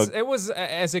 It was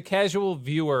as a casual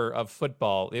viewer of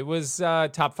football, it was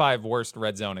top 5 worst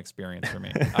red zone experience for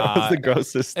me. It was the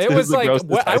grossest. It was like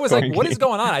I was like, what game. is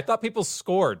going on? I thought people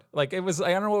scored. Like it was,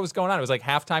 I don't know what was going on. It was like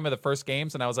halftime of the first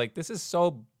games, and I was like, this is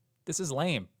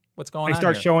lame. What's going on? They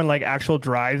start here? showing like actual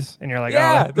drives, and you're like,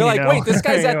 they're like, wait, this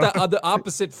guy's at the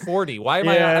opposite 40. Why am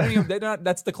I don't even,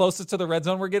 that's the closest to the red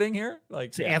zone we're getting here. Like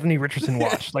it's Anthony Richardson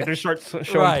watch. Like they start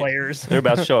showing players. They're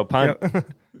about to show a punt.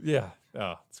 Yeah.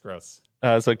 Oh, it's gross.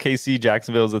 So KC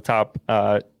Jacksonville is the top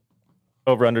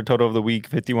over under total of the week,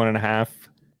 51.5.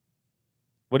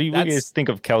 What do you guys think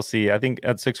of Kelce? I think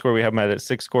at 6 score we have him at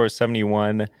 6 score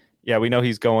 71. Yeah, we know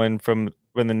he's going from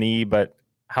the knee, but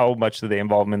how much do they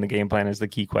involve him in the game plan is the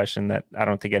key question that I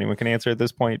don't think anyone can answer at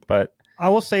this point. But I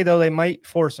will say though, they might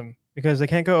force him because they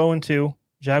can't go 0-2.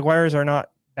 Jaguars are not a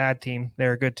bad team;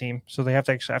 they're a good team, so they have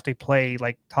to play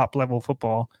like top level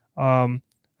football.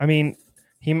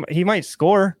 He might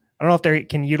score. I don't know if they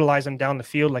can utilize him down the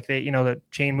field like the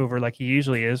chain mover like he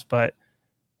usually is, but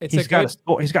he's got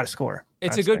to score.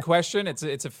 It's a good question. It's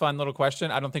a fun little question.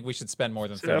 I don't think we should spend more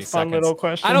than 30 seconds. Fun little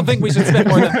question. I don't think we should spend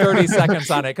more than 30 seconds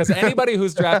on it because anybody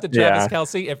who's drafted Travis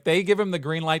Kelce, if they give him the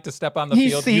green light to step on the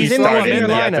field, he's in the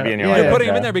lineup. You're putting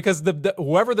him in there because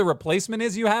whoever the replacement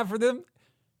is you have for them,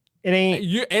 it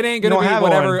ain't going to be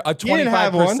whatever a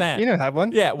 25%. You don't have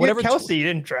one. Yeah, whatever. Kelce, you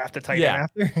didn't draft a tight end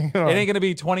after. It ain't going to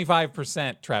be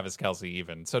 25% Travis Kelce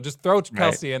even. So just throw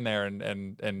Kelce in there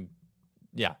and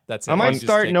yeah, that's it. I might Just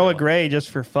start take Noah that one. Gray just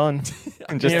for fun.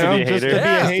 And just You to know, be a just hater. to be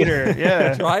a hater.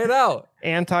 Yeah. Try it out.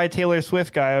 Anti-Taylor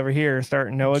Swift guy over here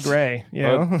starting Noah Gray. You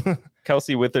know?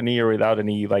 Kelsey with a knee or without a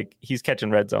knee, like he's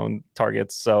catching red zone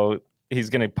targets, so he's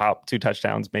gonna pop 2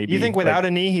 touchdowns maybe. You think without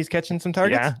a knee he's catching some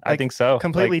targets? Yeah, I think so.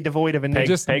 Completely Like, devoid of a knee.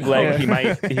 peg leg, he might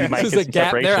There's get a some gap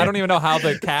separation. there. I don't even know how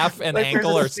the calf and Like,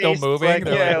 ankle there's are a still space, moving. like,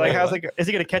 They're yeah, like wait, how's what? like is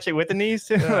he gonna catch it with the knees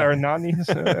or not knees?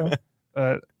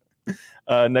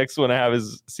 Next one I have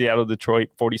is Seattle Detroit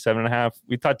 47.5.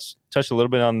 We touched a little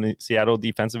bit on the Seattle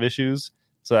defensive issues,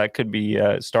 so that could be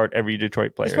start every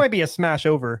Detroit player. This might be a smash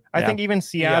over. I Yeah. think even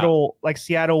Seattle, like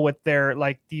Seattle with their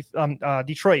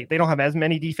Detroit, they don't have as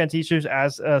many defense issues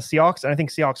as Seahawks, and I think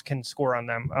Seahawks can score on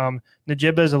them.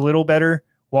 Najiba's a little better.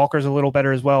 Walker's a little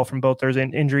better as well from both their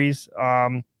injuries.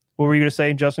 What were you going to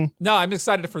say, Justin? No, I'm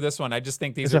excited for this one. I just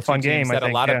think these It's are a fun two teams game, I that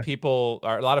think, a lot yeah. of people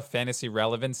are a lot of fantasy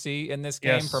relevancy in this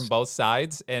game Yes. from both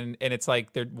sides, and it's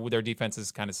like their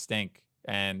defenses kind of stink.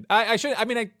 And I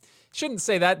shouldn't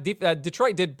say that.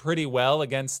 Detroit did pretty well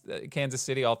against Kansas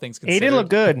City, all things considered. Aiden looked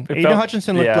good. It Aiden felt-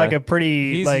 Hutchinson looked yeah. like a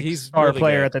pretty He's star really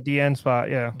player good. at the DN spot.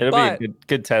 Yeah. It'll But- be a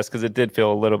good test because it did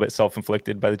feel a little bit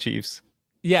self-inflicted by the Chiefs.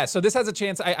 Yeah, so this has a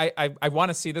chance. I want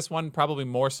to see this one probably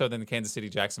more so than the Kansas City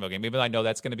Jacksonville game. Even though I know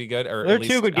that's going to be good. Or They're at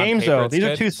least two good on games, paper though. it's These are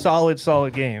good. two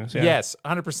solid games. Yeah. Yes,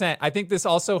 100%. I think this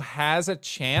also has a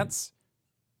chance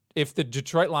if the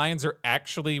Detroit Lions are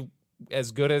actually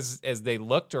as good as they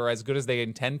looked or as good as they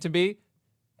intend to be,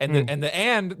 and the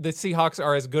Seahawks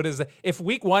are as good as if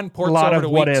week 1 A ports lot over of to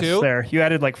what week ifs 2. there. You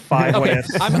added like 5 what Okay,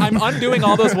 ifs. I'm undoing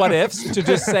all those what ifs to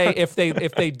just say if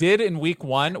they did in week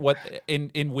 1 what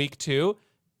in week 2,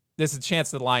 there's a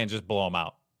chance the Lions just blow them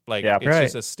out. Like Yeah. it's Right.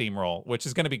 just a steamroll, which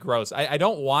is going to be gross. I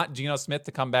don't want Geno Smith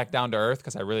to come back down to earth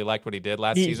because I really liked what he did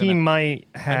last season. He might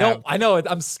have. I know.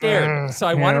 I'm scared. So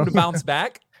I want him to bounce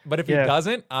back. But if Yeah. he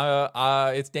doesn't,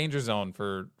 it's danger zone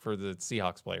for the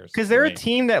Seahawks players. Because for they're a me.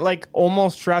 team that like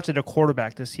almost drafted a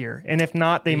quarterback this year, and if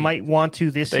not, they might want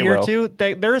to this They year will. too.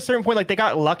 They're a certain point like they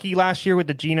got lucky last year with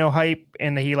the Geno hype,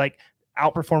 and he like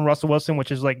outperformed Russell Wilson,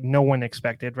 which is like no one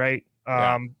expected, right?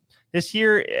 Yeah. This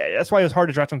year, that's why it was hard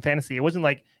to draft him fantasy. It wasn't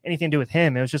like anything to do with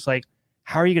him. It was just like,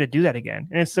 how are you going to do that again?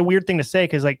 And it's a weird thing to say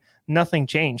because like nothing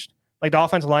changed. Like the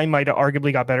offensive line might have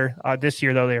arguably got better this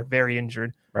year, though they're very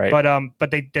injured. Right.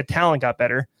 But the talent got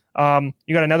better.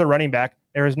 You got another running back.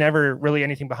 There was never really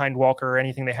anything behind Walker or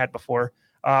anything they had before.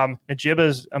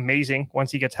 Najiba's amazing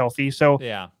once he gets healthy. So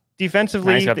Yeah.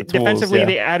 defensively, Nice, got the tools, yeah.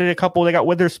 they added a couple. They got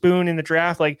Witherspoon in the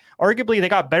draft. Like arguably, they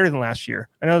got better than last year.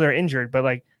 I know they're injured, but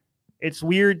like it's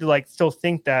weird to like still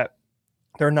think that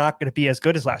they're not going to be as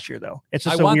good as last year, though. It's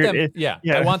just I want weird. them. yeah.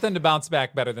 I want them to bounce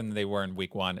back better than they were in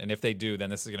week 1. And if they do, then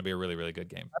this is going to be a really, really good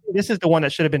game. This is the one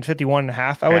that should have been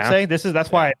 51.5. I would Yeah. say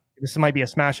that's why this might be a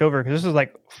smash over because this is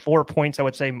like 4 points. I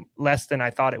would say less than I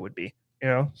thought it would be. You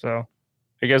know, so.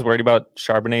 Are you guys worried about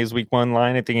Charbonnet's week 1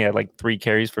 line? I think he had like 3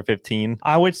 carries for 15.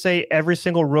 I would say every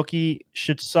single rookie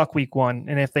should suck week 1.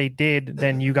 And if they did,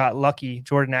 then you got lucky.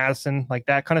 Jordan Addison, like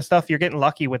that kind of stuff. You're getting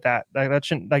lucky with that. That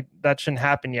shouldn't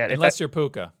happen yet. Unless you're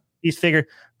Puka. He's figured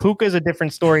Puka's a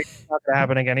different story. It's not going to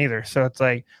happen again either. So it's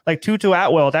like Tutu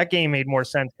Atwell, that game made more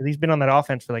sense because he's been on that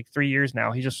offense for like 3 years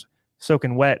now. He's just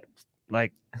soaking wet,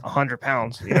 like 100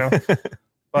 pounds, you know?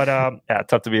 But Yeah,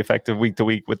 tough to be effective week to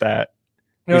week with that.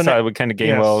 no, We saw it with kind of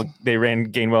Gainwell. Yes. They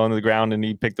ran Gainwell into the ground and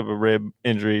he picked up a rib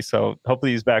injury. So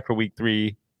hopefully he's back for week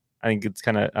 3. I think it's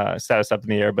kind of set us up in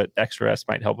the air, but extra rest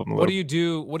might help him a little. What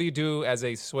do you do as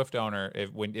a Swift owner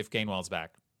if Gainwell's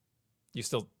back? You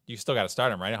still got to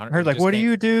start him, right? I heard like, what do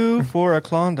you do for a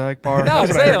Klondike bar? No, I'm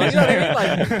That's what I saying, heard. you know what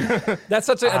I mean? Like, that's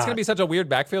it's going to be such a weird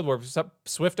backfield where some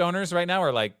Swift owners right now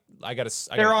are like,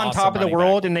 They're on top of the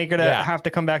world and they're going to Yeah. have to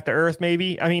come back to earth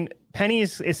maybe. I mean,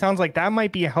 Penny's, it sounds like that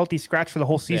might be a healthy scratch for the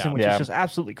whole season, Yeah. which Yeah. is just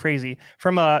absolutely crazy.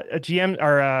 From a GM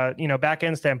or back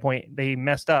end standpoint, they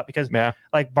messed up because Yeah.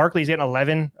 like Barkley's getting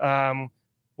 11.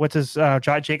 What's his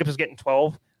Josh Jacobs is getting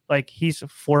 12. Like he's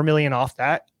 $4 million off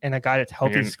that, and a guy that's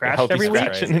healthy You're scratched healthy every week.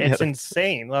 scratching. Yeah, It's that's-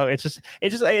 insane. Well, it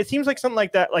seems like something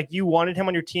like that. Like you wanted him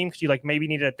on your team because you like maybe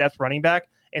needed a depth running back,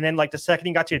 and then like the second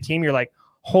he got to your team, you're like,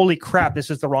 holy crap, this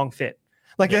is the wrong fit.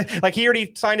 Like he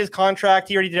already signed his contract,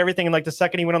 he already did everything, and like the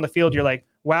second he went on the field, you're like,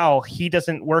 wow, he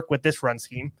doesn't work with this run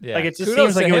scheme. Yeah. Like it just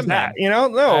Kudos seems like to it was him, that, man.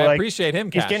 No, I like appreciate him.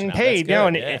 he's cashing getting out. paid That's now,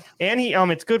 good, and yeah. and he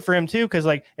it's good for him too because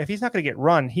like if he's not going to get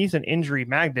run, he's an injury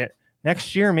magnet.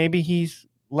 Next year, maybe he's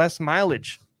less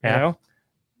mileage. You Yeah. know,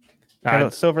 got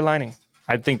a silver lining.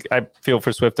 I think I feel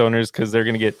for Swift owners because they're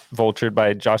going to get vultured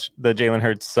by the Jalen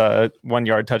Hurts 1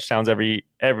 yard touchdowns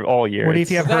all year. What if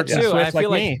you have That Hurts and too, and I Swift like feel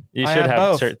like me? You I should have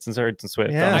both. Hurts and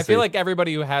Swift. Yeah. I honestly. feel like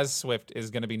everybody who has Swift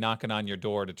is going to be knocking on your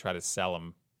door to try to sell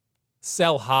him.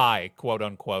 Sell high, quote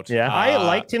unquote. Yeah. I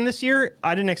liked him this year.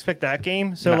 I didn't expect that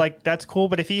game. So, No. like, that's cool.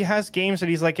 But if he has games that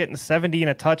he's, like, getting 70 and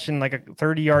a touch and, like,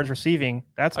 30 yards receiving,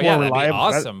 that's more that'd reliable. be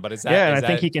awesome. But is that? Yeah, and is I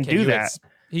think that- he can do that.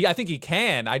 I think he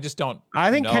can. I just don't. I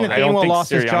think know Kenneth that. Gainwell lost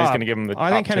his Sirianni's job. going to give him the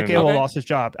I think Kenneth opportunity. Gainwell Okay. lost his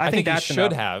job. I think he that's should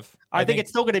enough. have. I think it's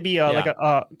still going to be like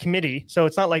a committee. So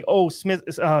it's not like, Swift's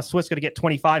going to get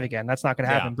 25 again. That's not going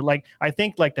to happen. Yeah. But like, I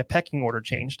think like the pecking order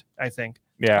changed. I think.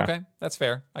 Yeah. Okay, that's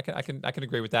fair. I can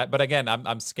agree with that. But again,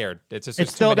 I'm scared. It's just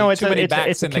It's too still- many, no, it's too a- many it's a- backs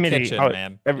it's a in committee. the kitchen, Oh,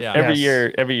 man. Every Yes.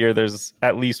 year, there's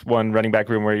at least one running back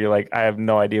room where you're like, I have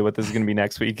no idea what this is going to be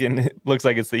next week, and it looks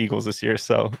like it's the Eagles this year.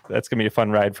 So that's going to be a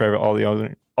fun ride for all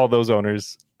those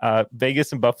owners.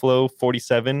 Vegas and Buffalo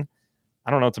 47. I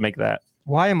don't know what to make of that.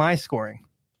 Why am I scoring?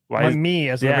 Why is, Me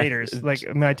as the yeah, Raiders, like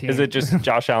my team. is it just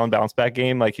Josh Allen bounce back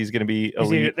game? Like he's going to be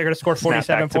elite. They're going to score snap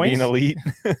 47 back to being points. elite.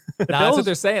 That's what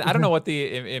they're saying. I don't know what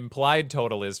the implied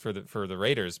total is for the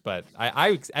Raiders, but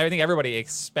I think everybody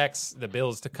expects the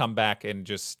Bills to come back and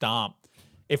just stomp.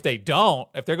 If they don't,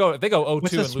 if they go 0-2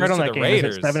 What's and the lose spread to on the that game?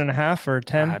 Raiders, Is it 7.5 or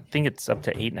 10? I think it's up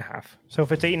to 8.5. So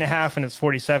if it's 8.5 and it's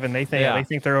 47, they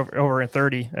think they're over at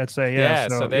 30. I'd say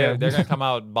so they're going to come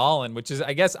out balling, which is,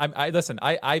 I guess,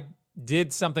 I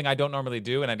did something I don't normally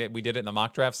do, and we did it in the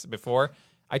mock drafts before.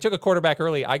 I took a quarterback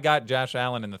early. I got Josh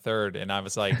Allen in the third, and I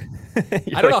was like,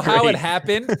 I don't know how it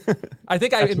happened. I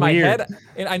think in my head,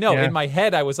 and I know in my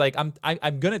head I was like, I'm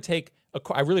going to take.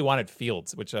 I really wanted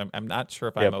Fields, which I'm not sure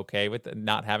if I'm okay with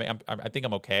not having. I think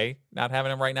I'm okay not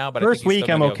having him right now. But first I think he's week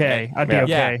still I'm gonna be okay. I'd be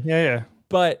okay. Yeah.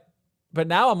 But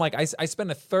now I'm like, I spent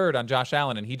a third on Josh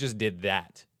Allen, and he just did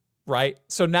that, right?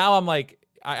 So now I'm like,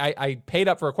 I paid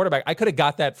up for a quarterback. I could have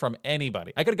got that from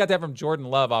anybody. I could have got that from Jordan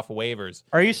Love off of waivers.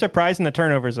 Are you surprised in the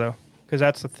turnovers though? Because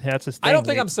that's his thing. I don't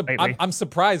think I'm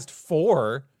surprised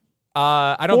for.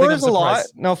 I don't think I'm surprised. 4 is a lot.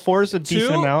 No, 4 is a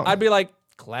decent 2, amount. I'd be like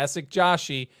classic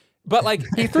Joshy. But like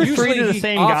he threw 3 to the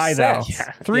same guy though.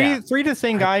 offsets. 3 to the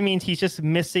same guy means he's just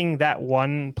missing that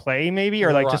one play maybe,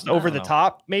 or like just I over don't the know.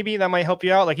 top. Maybe that might help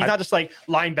you out. Like he's not just like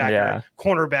linebacker,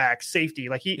 cornerback, safety.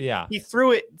 Like he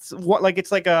threw it. It's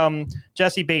like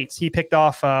Jesse Bates. He picked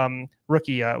off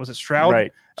rookie. Was it Stroud?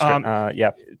 Right.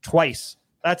 Twice.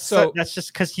 That's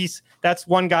just because that's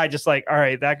one guy just like, all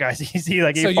right, that guy's easy.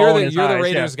 Like so you're the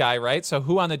Raiders guy, right? So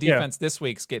who on the defense this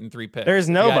week's getting 3 picks? There's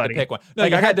nobody. You had to pick one. No,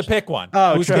 Like, you I had got- to pick one.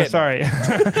 Oh, Who's sorry.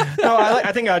 No,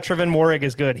 I think Trevin Morig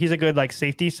is good. He's a good like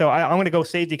safety. So I'm going to go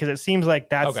safety because it seems like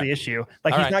that's the issue.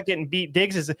 Like he's not getting beat.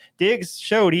 Diggs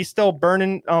showed he's still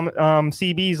burning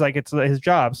CBs like it's his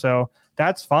job. So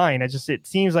that's fine. It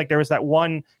seems like there was that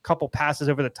one couple passes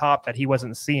over the top that he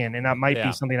wasn't seeing, and that might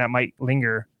be something that might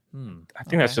linger. I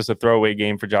think that's just a throwaway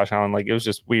game for Josh Allen. Like it was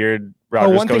just weird.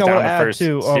 Rodgers one goes thing I down wanna the add first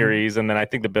too, series, and then I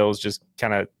think the Bills just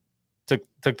kind of took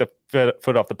the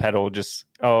foot off the pedal. Just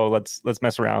let's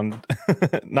mess around,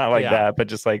 not like that, but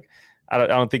just like I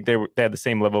don't think they had the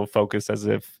same level of focus as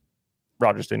if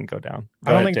Rodgers didn't go down.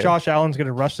 I don't think Josh Allen's going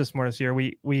to rush this more this year.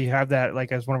 We have that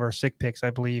like as one of our sick picks, I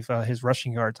believe, his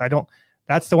rushing yards.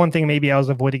 That's the one thing maybe I was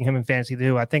avoiding him in fantasy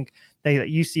too. I think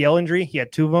UCL injury, he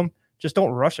had 2 of them. Just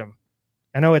don't rush him.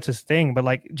 I know it's his thing, but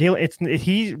like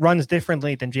he runs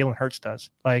differently than Jalen Hurts does.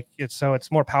 Like it's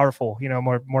more powerful,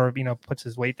 more puts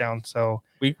his weight down. So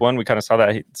week 1, we kind of saw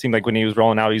that. It seemed like when he was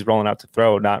rolling out, he's rolling out to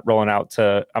throw, not rolling out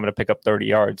to I'm going to pick up 30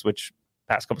 yards, which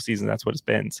past couple seasons that's what it's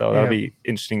been. So that'll be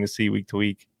interesting to see week to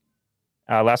week.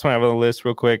 Last one I have on the list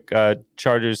real quick.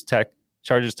 Chargers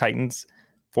Titans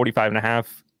 45.5.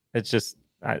 It's just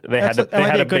they had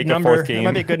a big number. fourth game. It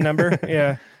might be a good number.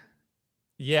 Yeah.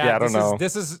 Yeah, I don't know.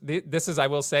 This is. I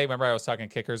will say. Remember, I was talking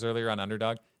kickers earlier on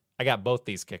Underdog. I got both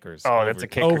these kickers. That's a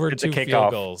kicker. Over it's 2 a kickoff.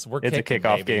 field goals. It's a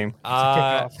kickoff game.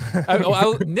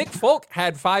 Nick Folk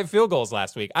had 5 field goals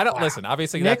last week. I don't listen.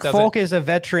 Obviously, Nick that doesn't. Folk is a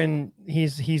veteran.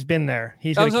 He's been there.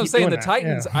 He's. That's what I'm saying. The that.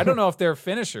 Titans. I don't know if they're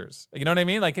finishers. You know what I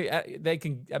mean? Like they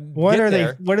can. What get are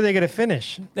there. they? What are they going to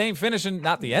finish? They ain't finishing.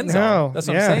 Not the end zone. No, That's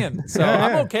what I'm saying. So Yeah.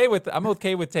 I'm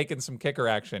okay with taking some kicker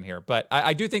action here. But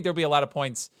I do think there'll be a lot of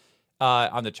points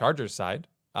on the Chargers side.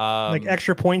 Like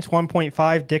extra points,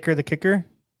 1.5. Dicker the kicker.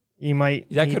 You might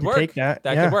could work. Take that.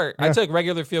 That could work. I took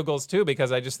regular field goals too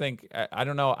because I just think I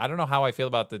don't know how I feel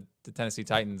about the Tennessee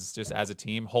Titans just as a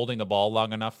team holding the ball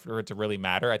long enough for it to really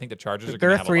matter. I think the Chargers are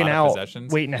going to have 3 a and lot of out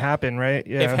possessions. waiting to happen, right?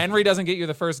 Yeah. If Henry doesn't get you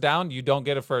the first down, you don't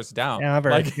get a first down. Yeah,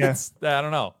 I don't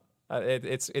know.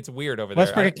 It's weird over there.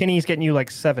 Westbrook Kinney's getting you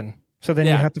like 7. So then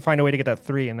you have to find a way to get that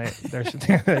 3, and they're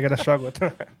they got to struggle with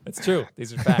it. It's true.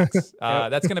 These are facts.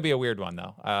 That's going to be a weird one,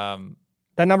 though.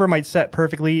 That number might set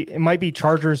perfectly. It might be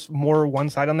Chargers more one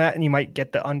side on that, and you might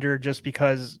get the under just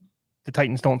because the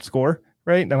Titans don't score,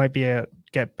 right? That might be a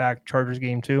get back Chargers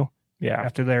game too. Yeah.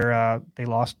 After they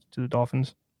lost to the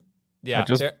Dolphins. Yeah.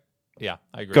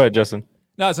 I agree. Go ahead, Justin.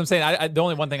 No, as I'm saying, the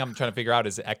only one thing I'm trying to figure out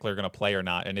is Ekeler going to play or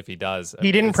not, and if he does,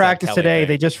 he didn't practice today.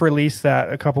 They just released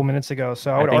that a couple minutes ago,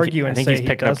 so I would argue and say I think he's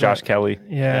picking up Josh Kelly.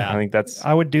 Yeah, I think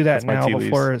I would do that now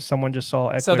before someone just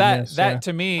saw Ekeler. So that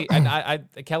to me, and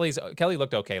Kelly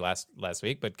looked okay last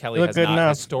week, but Kelly has not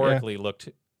historically looked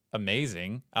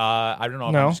amazing. I don't know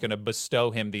if I'm just going to bestow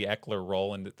him the Ekeler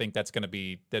role and think that's going to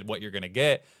be what you're going to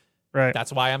get. Right.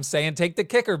 That's why I'm saying take the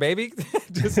kicker, baby.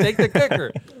 Just take the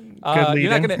kicker. You're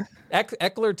not going to.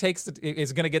 Ekeler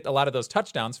is going to get a lot of those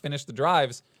touchdowns, finish the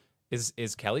drives.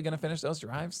 Is Kelly going to finish those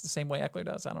drives the same way Ekeler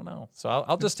does? I don't know. So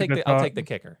I'll just take the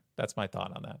kicker. That's my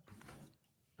thought on that.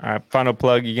 All right, final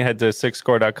plug. You can head to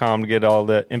SickScore.com to get all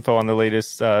the info on the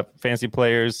latest fantasy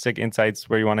players, Sick Insights,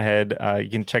 where you want to head. You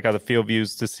can check out the field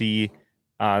views to see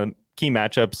key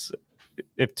matchups.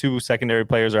 If 2 secondary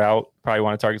players are out, probably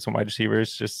want to target some wide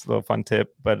receivers. Just a little fun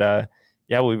tip. But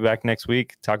we'll be back next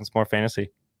week talking some more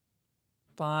fantasy.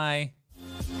 Bye.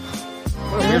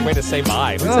 What a weird way to say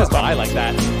bye. Who says bye like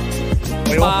that?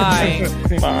 Bye.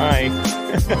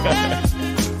 Bye.